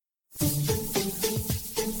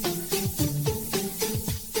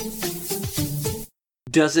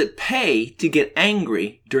Does it pay to get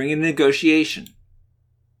angry during a negotiation?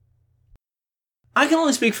 I can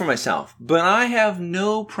only speak for myself, but I have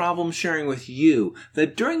no problem sharing with you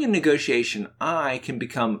that during a negotiation, I can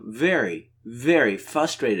become very, very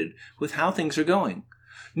frustrated with how things are going.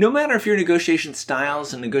 No matter if your negotiation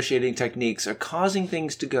styles and negotiating techniques are causing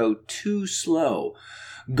things to go too slow,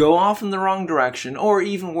 go off in the wrong direction, or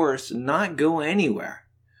even worse, not go anywhere,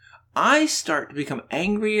 I start to become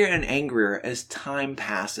angrier and angrier as time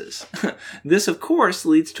passes. This, of course,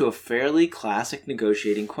 leads to a fairly classic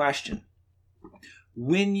negotiating question.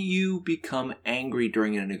 When you become angry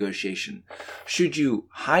during a negotiation, should you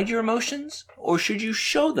hide your emotions or should you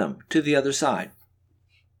show them to the other side?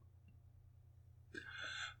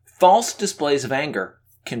 False displays of anger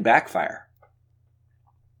can backfire.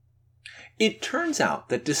 It turns out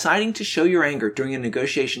that deciding to show your anger during a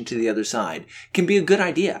negotiation to the other side can be a good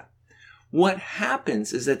idea. What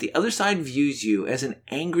happens is that the other side views you as an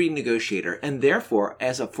angry negotiator and therefore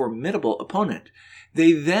as a formidable opponent.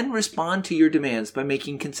 They then respond to your demands by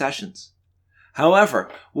making concessions. However,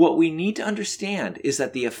 what we need to understand is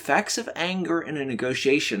that the effects of anger in a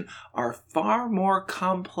negotiation are far more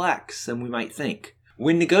complex than we might think.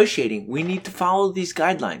 When negotiating, we need to follow these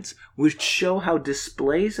guidelines, which show how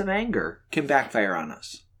displays of anger can backfire on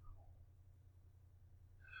us.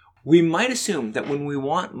 We might assume that when we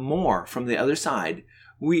want more from the other side,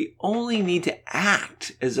 we only need to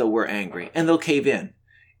act as though we're angry and they'll cave in.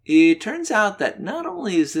 It turns out that not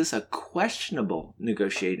only is this a questionable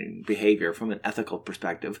negotiating behavior from an ethical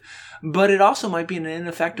perspective, but it also might be an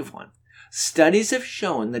ineffective one. Studies have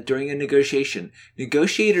shown that during a negotiation,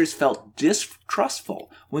 negotiators felt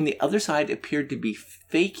distrustful when the other side appeared to be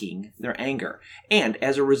faking their anger, and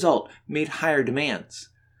as a result, made higher demands.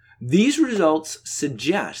 These results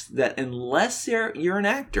suggest that unless you're an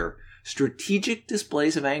actor, strategic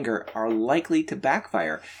displays of anger are likely to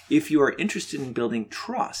backfire if you are interested in building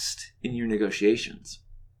trust in your negotiations.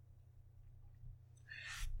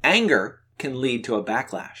 Anger can lead to a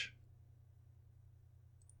backlash.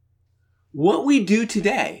 What we do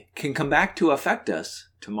today can come back to affect us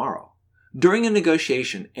tomorrow. During a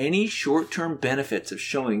negotiation, any short-term benefits of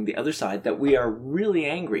showing the other side that we are really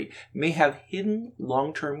angry may have hidden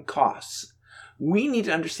long-term costs. We need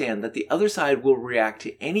to understand that the other side will react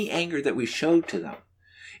to any anger that we show to them.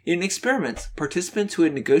 In experiments, participants who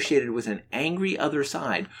had negotiated with an angry other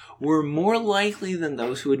side were more likely than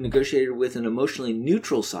those who had negotiated with an emotionally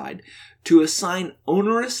neutral side to assign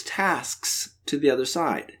onerous tasks to the other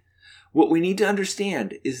side. What we need to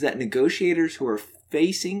understand is that negotiators who are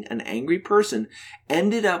facing an angry person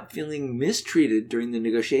ended up feeling mistreated during the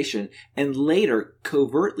negotiation and later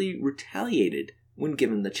covertly retaliated when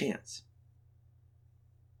given the chance.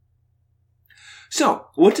 So,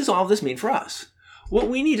 what does all this mean for us? What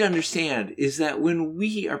we need to understand is that when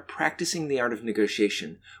we are practicing the art of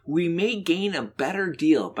negotiation, we may gain a better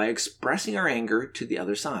deal by expressing our anger to the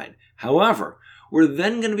other side. However, we're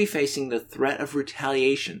then going to be facing the threat of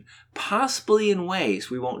retaliation, possibly in ways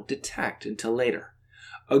we won't detect until later.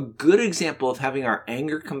 A good example of having our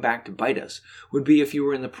anger come back to bite us would be if you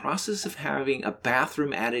were in the process of having a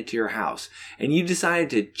bathroom added to your house and you decided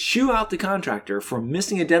to chew out the contractor for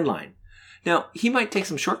missing a deadline. Now, he might take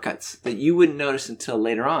some shortcuts that you wouldn't notice until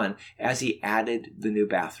later on as he added the new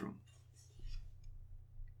bathroom.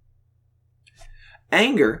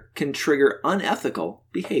 Anger can trigger unethical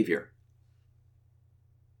behavior.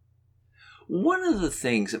 One of the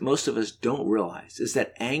things that most of us don't realize is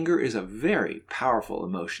that anger is a very powerful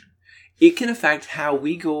emotion. It can affect how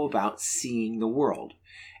we go about seeing the world.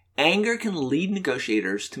 Anger can lead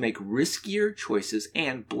negotiators to make riskier choices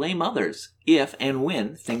and blame others if and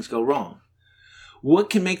when things go wrong. What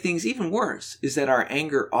can make things even worse is that our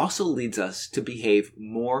anger also leads us to behave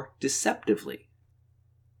more deceptively.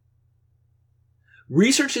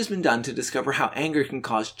 Research has been done to discover how anger can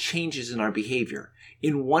cause changes in our behavior.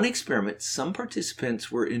 In one experiment, some participants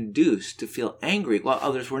were induced to feel angry while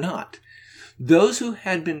others were not. Those who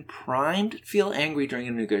had been primed to feel angry during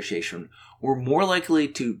a negotiation were more likely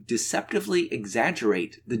to deceptively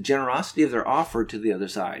exaggerate the generosity of their offer to the other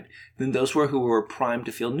side than those who were primed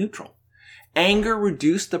to feel neutral. Anger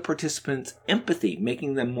reduced the participants' empathy,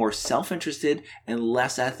 making them more self-interested and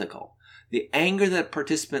less ethical. The anger that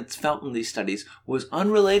participants felt in these studies was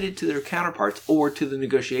unrelated to their counterparts or to the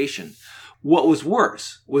negotiation. What was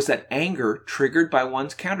worse was that anger triggered by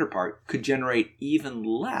one's counterpart could generate even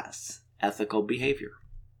less ethical behavior.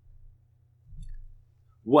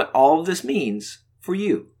 What all of this means for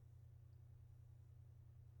you.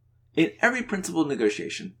 In every principled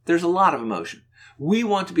negotiation, there's a lot of emotion. We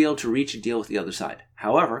want to be able to reach a deal with the other side.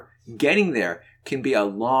 However, getting there can be a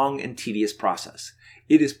long and tedious process.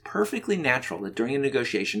 It is perfectly natural that during a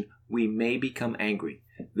negotiation, we may become angry.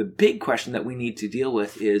 The big question that we need to deal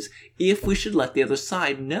with is if we should let the other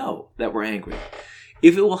side know that we're angry.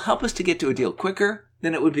 If it will help us to get to a deal quicker,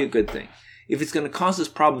 then it would be a good thing. If it's going to cause us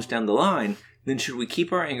problems down the line, then should we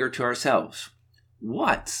keep our anger to ourselves?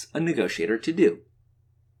 What's a negotiator to do?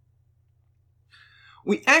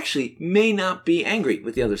 We actually may not be angry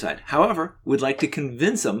with the other side. However, we'd like to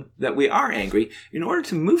convince them that we are angry in order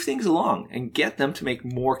to move things along and get them to make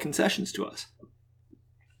more concessions to us.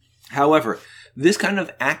 However, this kind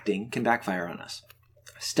of acting can backfire on us.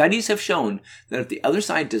 Studies have shown that if the other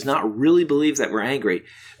side does not really believe that we're angry,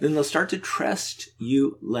 then they'll start to trust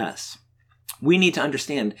you less. We need to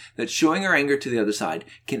understand that showing our anger to the other side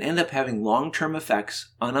can end up having long-term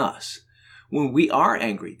effects on us. When we are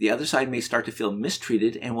angry, the other side may start to feel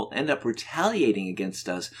mistreated and will end up retaliating against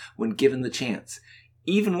us when given the chance.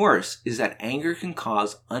 Even worse is that anger can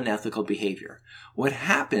cause unethical behavior. What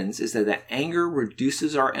happens is that anger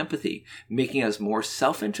reduces our empathy, making us more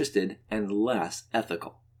self-interested and less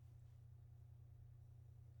ethical.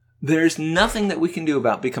 There's nothing that we can do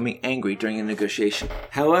about becoming angry during a negotiation.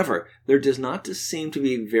 However, there does not seem to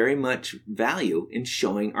be very much value in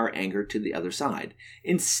showing our anger to the other side.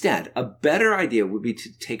 Instead, a better idea would be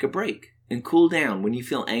to take a break and cool down when you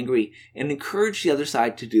feel angry and encourage the other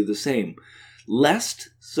side to do the same, lest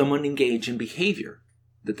someone engage in behavior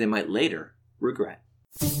that they might later regret.